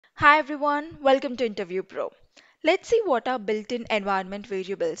Hi everyone, welcome to InterviewPro. Let's see what are built-in environment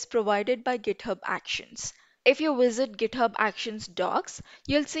variables provided by GitHub Actions. If you visit GitHub Actions docs,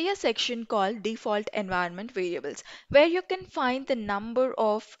 you'll see a section called Default Environment Variables, where you can find the number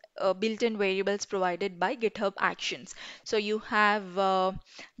of built-in variables provided by GitHub Actions. So you have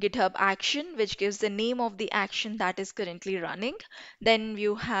GitHub Action, which gives the name of the action that is currently running. Then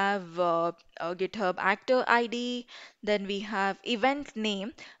you have GitHub Actor ID. Then we have event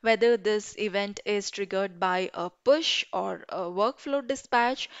name, whether this event is triggered by a push or a workflow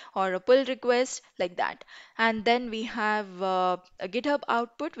dispatch or a pull request, like that. And then we have a GitHub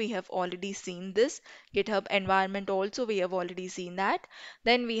output. We have already seen this. GitHub environment also, we have already seen that.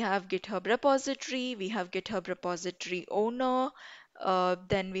 Then we have GitHub repository. We have GitHub repository owner.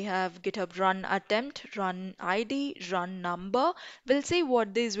 Then we have GitHub run attempt, run ID, run number. We'll see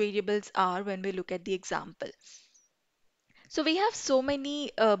what these variables are when we look at the example. So we have so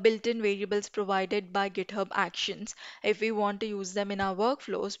many built-in variables provided by GitHub Actions. If we want to use them in our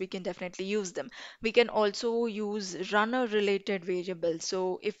workflows, we can definitely use them. We can also use runner-related variables.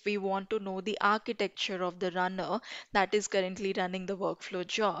 So if we want to know the architecture of the runner that is currently running the workflow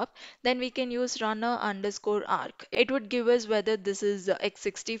job, then we can use runner underscore arc. It would give us whether this is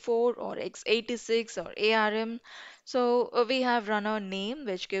x64 or x86 or ARM. So we have runner name,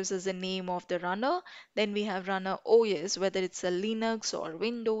 which gives us the name of the runner. Then we have runner OS, whether it's a Linux or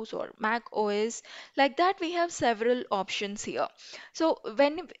Windows or Mac OS. Like that, we have several options here. So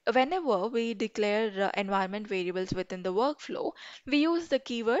whenever we declare environment variables within the workflow, we use the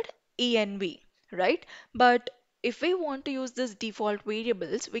keyword env, right? But if we want to use this default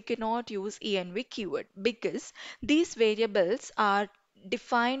variables, we cannot use env keyword because these variables are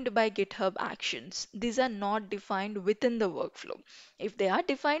defined by GitHub Actions. These are not defined within the workflow. If they are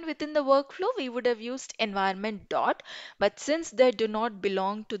defined within the workflow, we would have used environment dot, but since they do not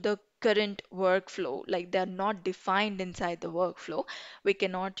belong to the current workflow, like they are not defined inside the workflow, we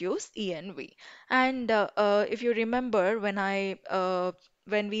cannot use env. And if you remember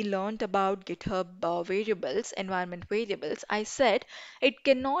when we learned about GitHub variables, environment variables, I said it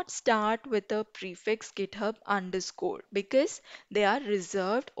cannot start with a prefix GitHub underscore because they are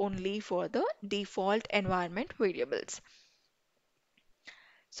reserved only for the default environment variables.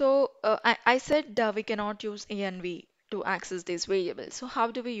 So I said we cannot use env to access these variables. So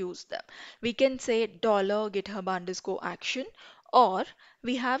how do we use them? We can say dollar $GitHub underscore action, or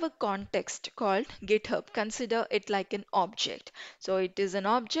we have a context called GitHub. Consider it like an object. So it is an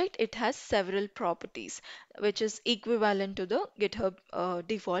object. It has several properties, which is equivalent to the GitHub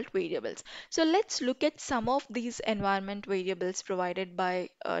default variables. So let's look at some of these environment variables provided by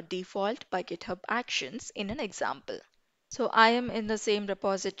default by GitHub Actions in an example. So I am in the same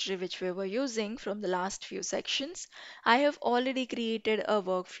repository which we were using from the last few sections. I have already created a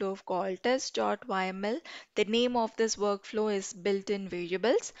workflow called test.yml. The name of this workflow is built-in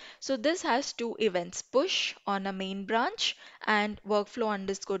variables. So this has two events, push on a main branch and workflow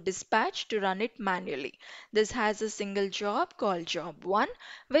underscore dispatch to run it manually. This has a single job called job 1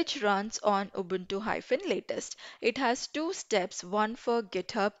 which runs on Ubuntu-latest. It has two steps, one for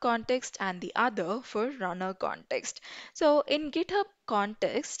GitHub context and the other for runner context. So in GitHub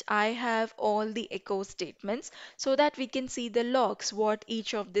context, I have all the echo statements so that we can see the logs, what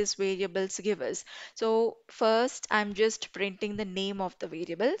each of these variables give us. So first, I'm just printing the name of the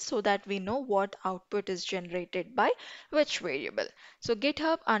variable so that we know what output is generated by which variable. So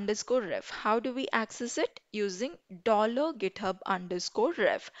GitHub underscore ref. How do we access it? Using dollar $GitHub underscore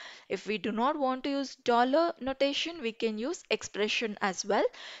ref. If we do not want to use dollar notation, we can use expression as well.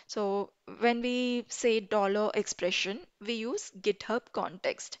 So when we say dollar expression, we use GitHub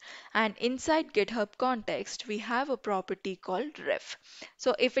context. And inside GitHub context, we have a property called ref.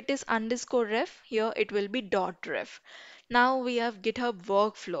 So if it is underscore ref, here it will be dot ref. Now we have GitHub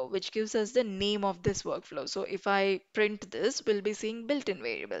workflow, which gives us the name of this workflow. So if I print this, we'll be seeing built-in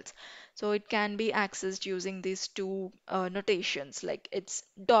variables. So it can be accessed using these two notations, like it's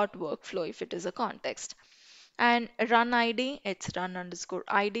dot workflow if it is a context. And run ID, it's run underscore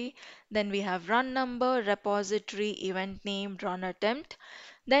ID. Then we have run number, repository, event name, run attempt.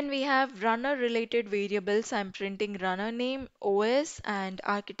 Then we have runner related variables. I'm printing runner name, OS, and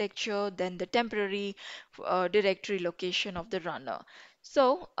architecture, then the temporary directory location of the runner.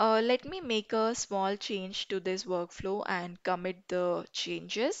 So let me make a small change to this workflow and commit the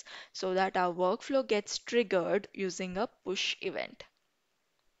changes so that our workflow gets triggered using a push event.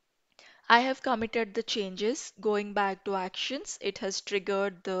 I have committed the changes. Going back to actions, it has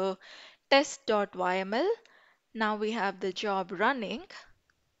triggered the test.yml. Now we have the job running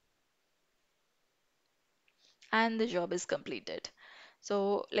and the job is completed.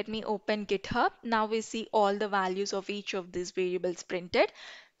 So let me open GitHub. Now we see all the values of each of these variables printed.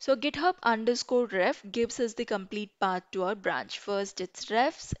 So GitHub underscore ref gives us the complete path to our branch. First it's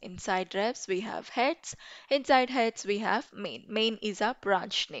refs, inside refs we have heads, inside heads we have main. Main is our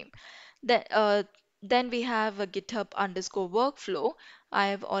branch name. Then, then we have a GitHub underscore workflow. I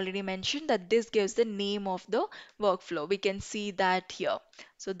have already mentioned that this gives the name of the workflow. We can see that here.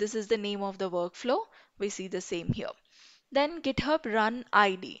 So this is the name of the workflow. We see the same here. Then GitHub Run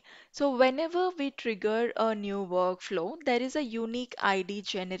ID. So whenever we trigger a new workflow, there is a unique ID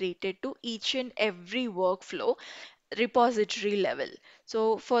generated to each and every workflow repository level.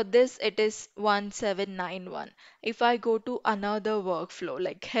 So for this it is 1791. If I go to another workflow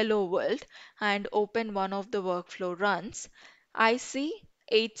like Hello World and open one of the workflow runs, I see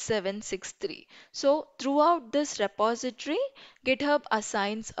 8763. So throughout this repository, GitHub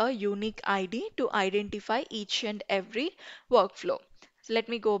assigns a unique ID to identify each and every workflow. So let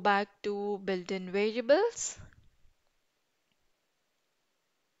me go back to built-in variables.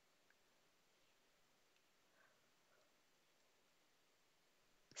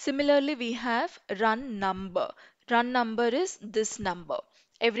 Similarly, we have run number. Run number is this number.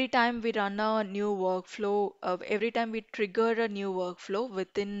 Every time we run a new workflow, every time we trigger a new workflow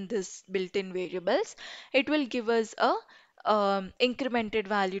within this built-in variables, it will give us a incremented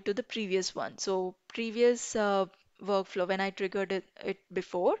value to the previous one. So previous workflow, when I triggered it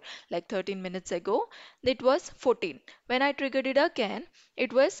before, like 13 minutes ago, it was 14. When I triggered it again,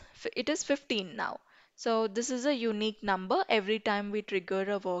 it is 15 now. So this is a unique number. Every time we trigger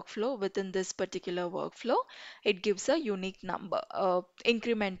a workflow within this particular workflow, it gives a unique number,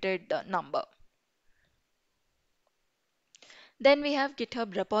 incremented number. Then we have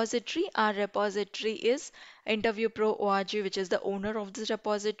GitHub repository. Our repository is InterviewPro.org, which is the owner of this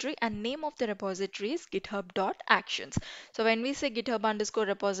repository, and name of the repository is github.actions. So when we say GitHub underscore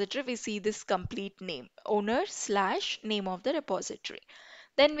repository, we see this complete name, owner slash name of the repository.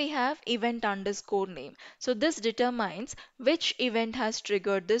 Then we have event underscore name. So this determines which event has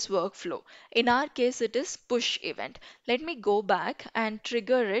triggered this workflow. In our case, it is push event. Let me go back and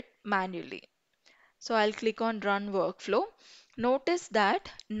trigger it manually. So I'll click on run workflow. Notice that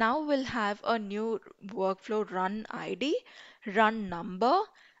now we'll have a new workflow run ID, run number,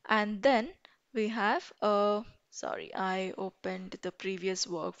 and then we have sorry, I opened the previous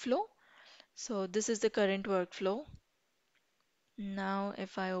workflow. So this is the current workflow. Now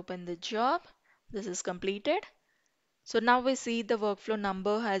if I open the job, this is completed. So now we see the workflow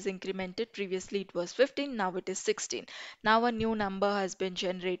number has incremented. Previously it was 15, now it is 16. Now a new number has been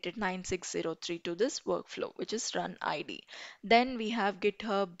generated 9603 to this workflow, which is run ID. Then we have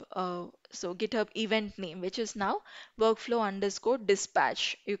GitHub, so GitHub event name, which is now workflow underscore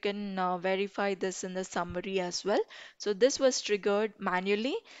dispatch. You can verify this in the summary as well. So this was triggered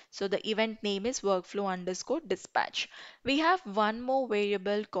manually. So the event name is workflow underscore dispatch. We have one more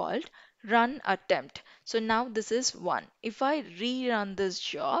variable called run attempt. So now this is 1. If I rerun this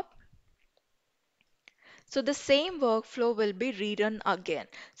job, so the same workflow will be rerun again.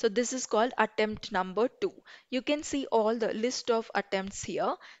 So this is called attempt number 2. You can see all the list of attempts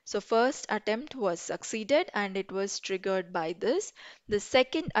here. So first attempt was succeeded and it was triggered by this. The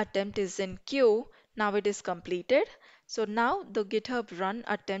second attempt is in queue. Now it is completed. So now the GitHub run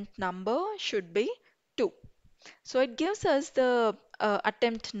attempt number should be 2. So it gives us the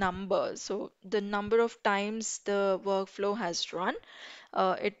attempt number. So the number of times the workflow has run,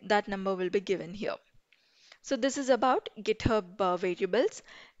 that number will be given here. So this is about GitHub variables.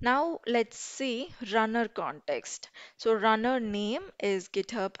 Now let's see runner context. So runner name is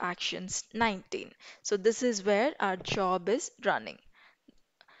GitHub Actions 19. So this is where our job is running.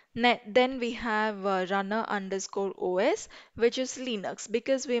 Then we have runner underscore OS, which is Linux,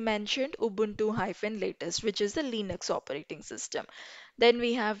 because we mentioned Ubuntu hyphen latest, which is the Linux operating system. Then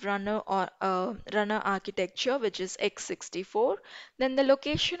we have runner architecture, which is x64. Then the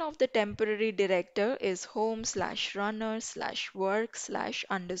location of the temporary director is home slash runner slash work slash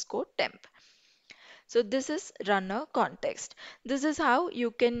underscore temp. So this is runner context. This is how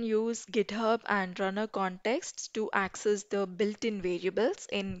you can use GitHub and runner contexts to access the built-in variables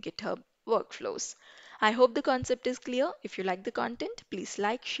in GitHub workflows. I hope the concept is clear. If you like the content, please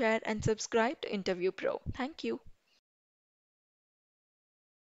like, share, and subscribe to Interview Pro. Thank you.